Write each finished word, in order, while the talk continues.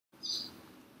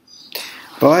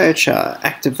Biochar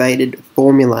activated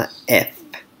Formula F.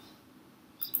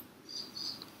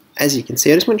 As you can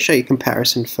see, I just want to show you a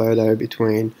comparison photo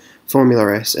between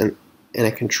Formula S and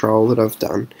a control that I've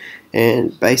done.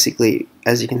 And basically,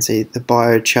 as you can see, the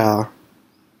biochar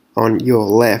on your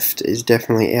left is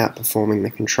definitely outperforming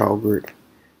the control group.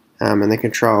 And the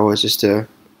control is just a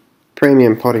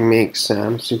premium potting mix,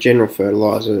 some general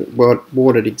fertiliser,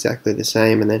 watered exactly the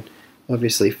same, and then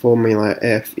obviously Formula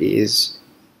F is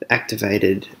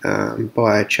activated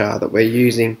biochar that we're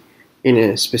using in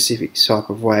a specific type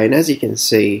of way. And as you can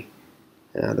see,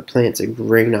 the plants are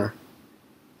greener,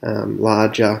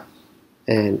 larger,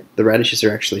 and the radishes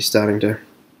are actually starting to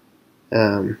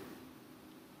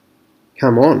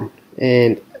come on.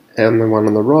 And the one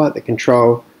on the right, the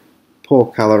control,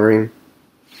 poor colouring,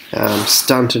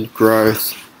 stunted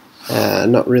growth,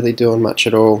 not really doing much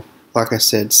at all. Like I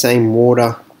said, same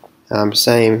water,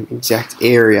 same exact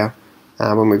area.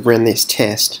 When we've run this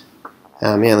test,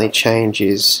 the only change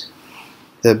is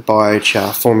the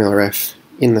biochar Formula F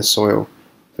in the soil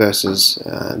versus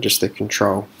just the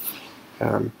control.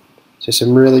 So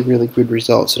some really good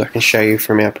results that I can show you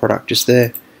from our product just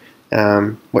there.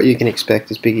 What you can expect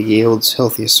is bigger yields,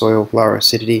 healthier soil, lower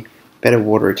acidity, better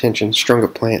water retention, stronger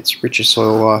plants, richer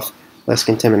soil life, less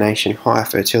contamination, higher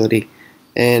fertility,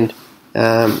 and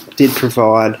did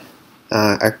provide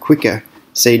a quicker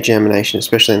seed germination,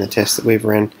 especially in the test that we've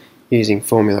run using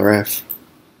Formula F.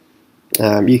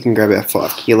 You can grab our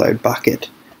 5 kilo bucket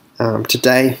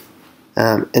today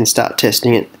and start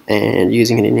testing it and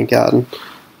using it in your garden.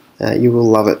 You will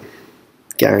love it,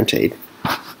 guaranteed.